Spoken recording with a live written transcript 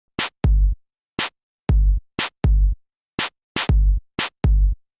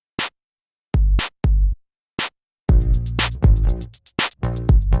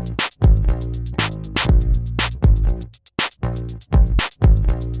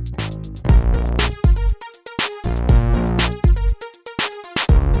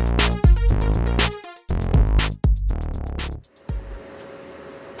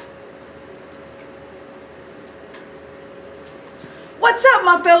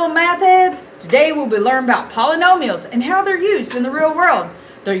fellow math heads. Today we'll be learning about polynomials and how they're used in the real world.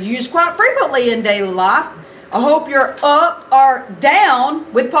 They're used quite frequently in daily life. I hope you're up or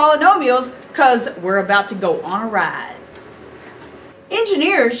down with polynomials because we're about to go on a ride.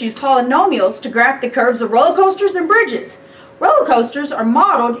 Engineers use polynomials to graph the curves of roller coasters and bridges. Roller coasters are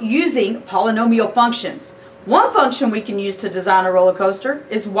modeled using polynomial functions. One function we can use to design a roller coaster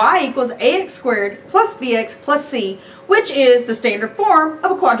is y equals ax squared plus bx plus c, which is the standard form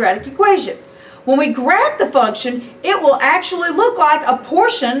of a quadratic equation. When we graph the function, it will actually look like a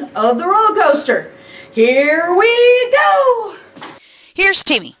portion of the roller coaster. Here we go! Here's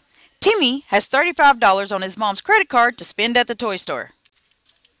Timmy. Timmy has $35 on his mom's credit card to spend at the toy store.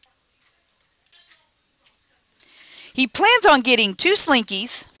 He plans on getting 2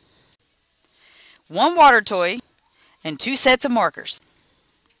 Slinkies, 1 water toy, and 2 sets of markers.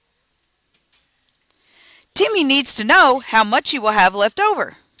 Timmy needs to know how much he will have left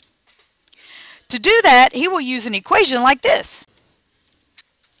over. To do that, he will use an equation like this,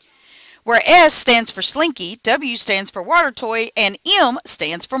 where S stands for Slinky, W stands for water toy, and M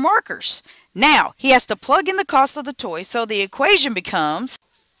stands for markers. Now, he has to plug in the cost of the toy, so the equation becomes,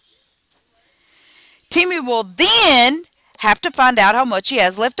 Timmy will then have to find out how much he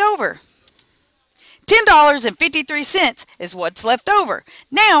has left over. $10.53 is what's left over.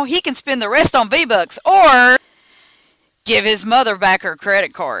 Now he can spend the rest on V-Bucks or give his mother back her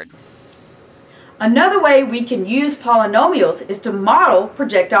credit card. Another way we can use polynomials is to model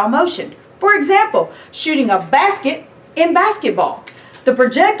projectile motion. For example, shooting a basket in basketball. The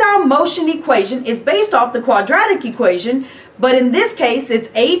projectile motion equation is based off the quadratic equation, but in this case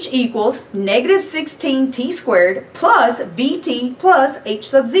it's h equals negative 16t squared plus vt plus h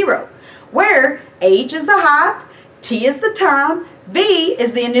sub 0, where h is the height, t is the time, v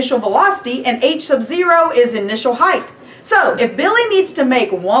is the initial velocity, and h sub 0 is initial height. So if Billy needs to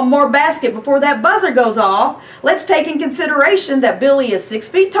make one more basket before that buzzer goes off, let's take in consideration that Billy is 6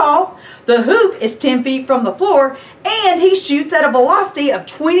 feet tall, the hoop is 10 feet from the floor, and he shoots at a velocity of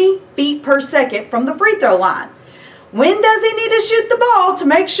 20 feet per second from the free throw line. When does he need to shoot the ball to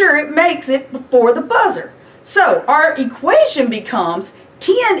make sure it makes it before the buzzer? So our equation becomes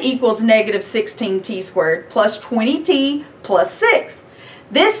 10 equals negative 16t squared plus 20t plus 6.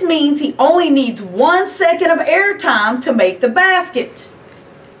 This means he only needs 1 second of air time to make the basket.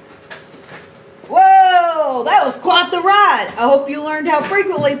 Whoa, that was quite the ride. I hope you learned how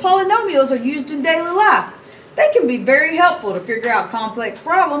frequently polynomials are used in daily life. They can be very helpful to figure out complex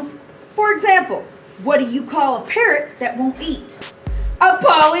problems. For example, what do you call a parrot that won't eat? A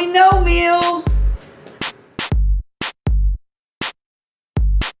polynomial.